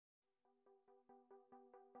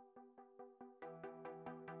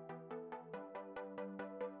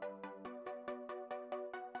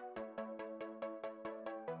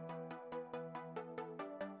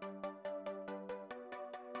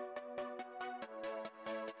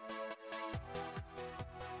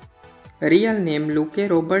Real name Luke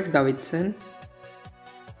Robert Davidson.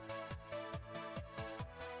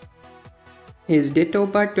 His date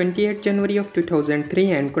of birth 28 January of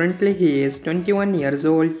 2003 and currently he is 21 years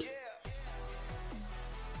old.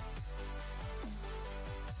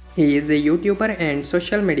 He is a YouTuber and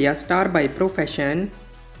social media star by profession.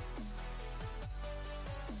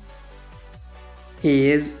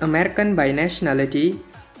 He is American by nationality.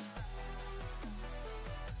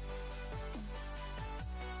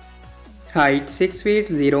 Height 6 feet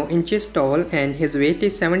 0 inches tall and his weight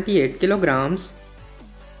is 78 kilograms.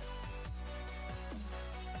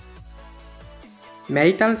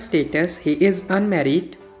 Marital status, he is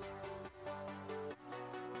unmarried.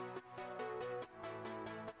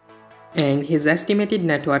 And his estimated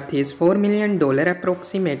net worth is $4 million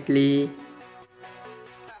approximately.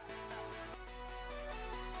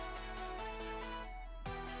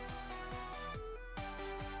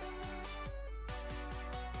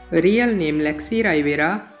 Real name Lexi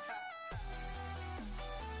Rivera.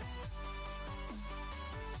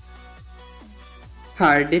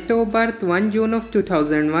 Her date of birth 1 June of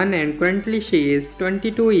 2001 and currently she is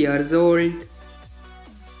 22 years old.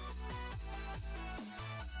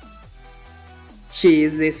 She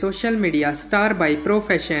is a social media star by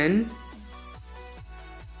profession.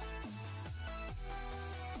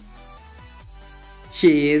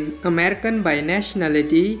 She is American by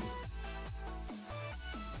nationality.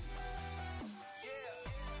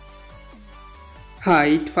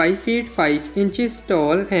 Height 5 feet 5 inches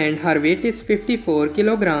tall and her weight is 54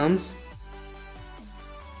 kilograms.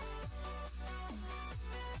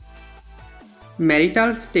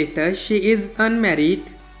 Marital status, she is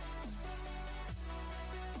unmarried.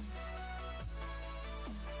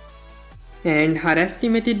 And her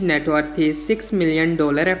estimated net worth is $6 million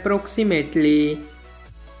approximately.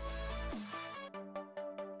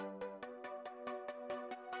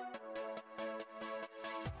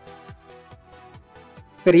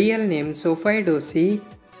 Real name Sofie Dossi.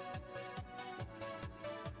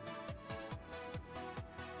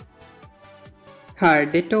 Her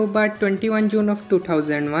date of birth 21 June of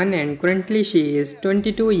 2001 and currently she is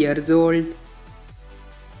 22 years old.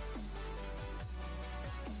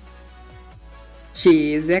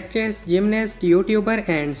 She is actress, gymnast, YouTuber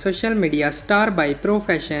and social media star by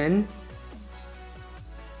profession.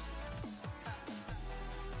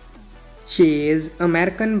 She is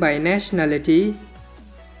American by nationality.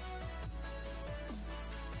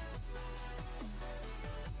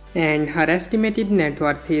 And her estimated net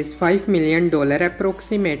worth is $5 million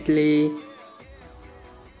approximately.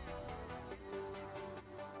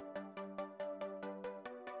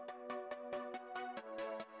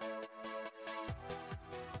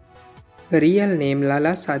 Real name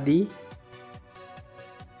Sadii.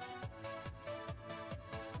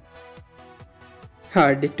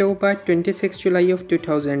 Her date of birth 26 July of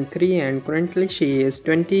 2003 and currently she is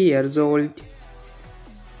 20 years old.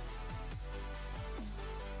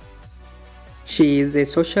 She is a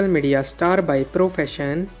social media star by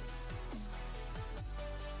profession.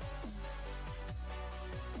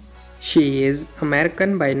 She is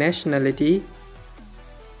American by nationality.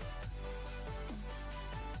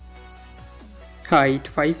 Height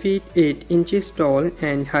 5 feet 8 inches tall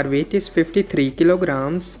and her weight is 53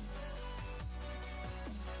 kilograms.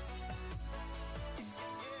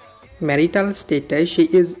 Marital status, she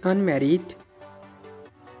is unmarried.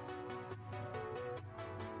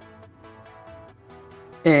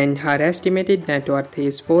 And her estimated net worth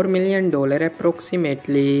is $4 million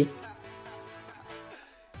approximately.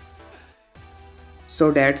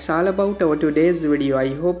 So that's all about our today's video.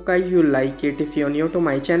 I hope guys you like it. If you're new to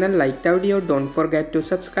my channel, like the video, don't forget to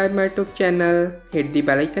subscribe my YouTube channel. Hit the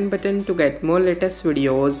bell icon button to get more latest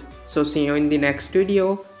videos. So see you in the next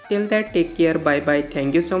video. Till that, take care. Bye bye.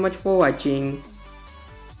 Thank you so much for watching.